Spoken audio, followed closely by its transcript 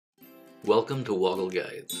Welcome to Woggle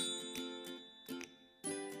Guides.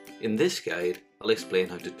 In this guide, I'll explain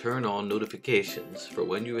how to turn on notifications for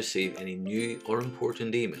when you receive any new or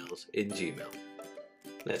important emails in Gmail.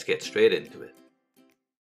 Let's get straight into it.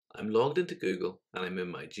 I'm logged into Google and I'm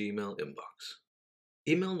in my Gmail inbox.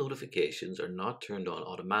 Email notifications are not turned on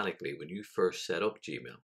automatically when you first set up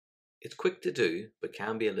Gmail. It's quick to do, but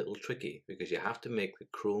can be a little tricky because you have to make the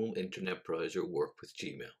Chrome internet browser work with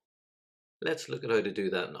Gmail. Let's look at how to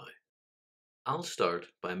do that now. I'll start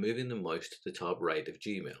by moving the mouse to the top right of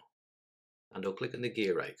Gmail, and I'll click on the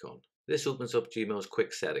gear icon. This opens up Gmail's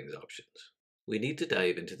quick settings options. We need to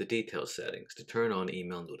dive into the details settings to turn on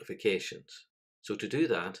email notifications. So to do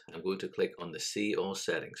that, I'm going to click on the See All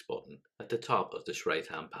Settings button at the top of this right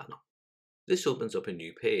hand panel. This opens up a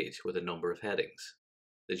new page with a number of headings.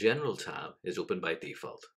 The General tab is open by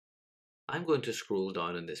default. I'm going to scroll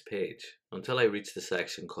down on this page until I reach the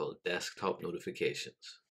section called Desktop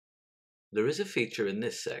Notifications. There is a feature in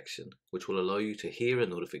this section which will allow you to hear a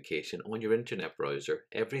notification on your internet browser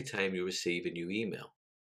every time you receive a new email.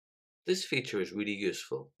 This feature is really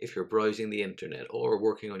useful if you're browsing the internet or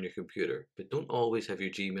working on your computer but don't always have your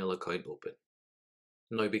Gmail account open.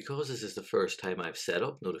 Now, because this is the first time I've set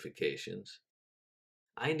up notifications,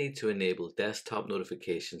 I need to enable desktop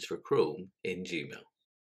notifications for Chrome in Gmail.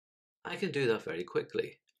 I can do that very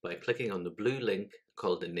quickly by clicking on the blue link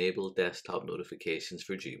called Enable Desktop Notifications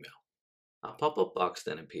for Gmail. A pop-up box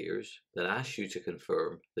then appears that asks you to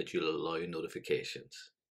confirm that you'll allow notifications.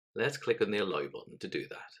 Let's click on the Allow button to do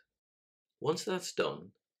that. Once that's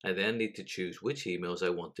done, I then need to choose which emails I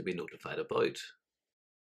want to be notified about.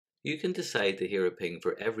 You can decide to hear a ping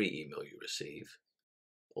for every email you receive,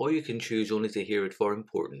 or you can choose only to hear it for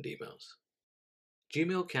important emails.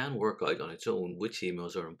 Gmail can work out on its own which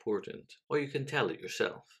emails are important, or you can tell it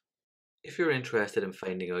yourself. If you're interested in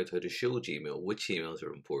finding out how to show Gmail which emails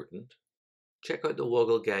are important, check out the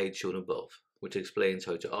Woggle Guide shown above, which explains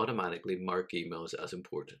how to automatically mark emails as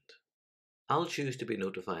important. I'll choose to be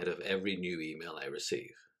notified of every new email I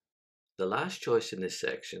receive. The last choice in this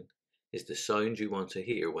section is the sound you want to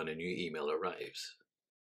hear when a new email arrives.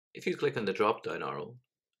 If you click on the drop-down arrow,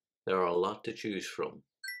 there are a lot to choose from.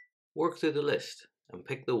 Work through the list and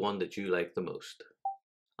pick the one that you like the most.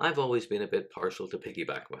 I've always been a bit partial to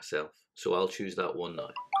piggyback myself, so I'll choose that one now.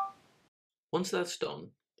 Once that's done,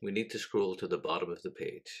 we need to scroll to the bottom of the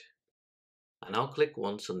page, and I'll click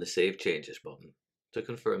once on the Save Changes button to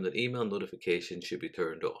confirm that email notifications should be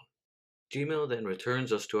turned on. Gmail then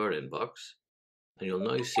returns us to our inbox, and you'll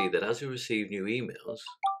now see that as we receive new emails,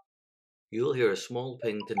 you'll hear a small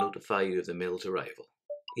ping to notify you of the mail's arrival,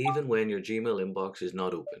 even when your Gmail inbox is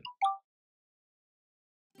not open.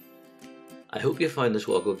 I hope you found this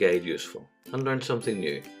Woggle Guide useful and learned something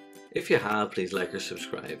new. If you have, please like or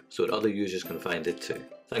subscribe so that other users can find it too.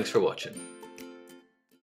 Thanks for watching.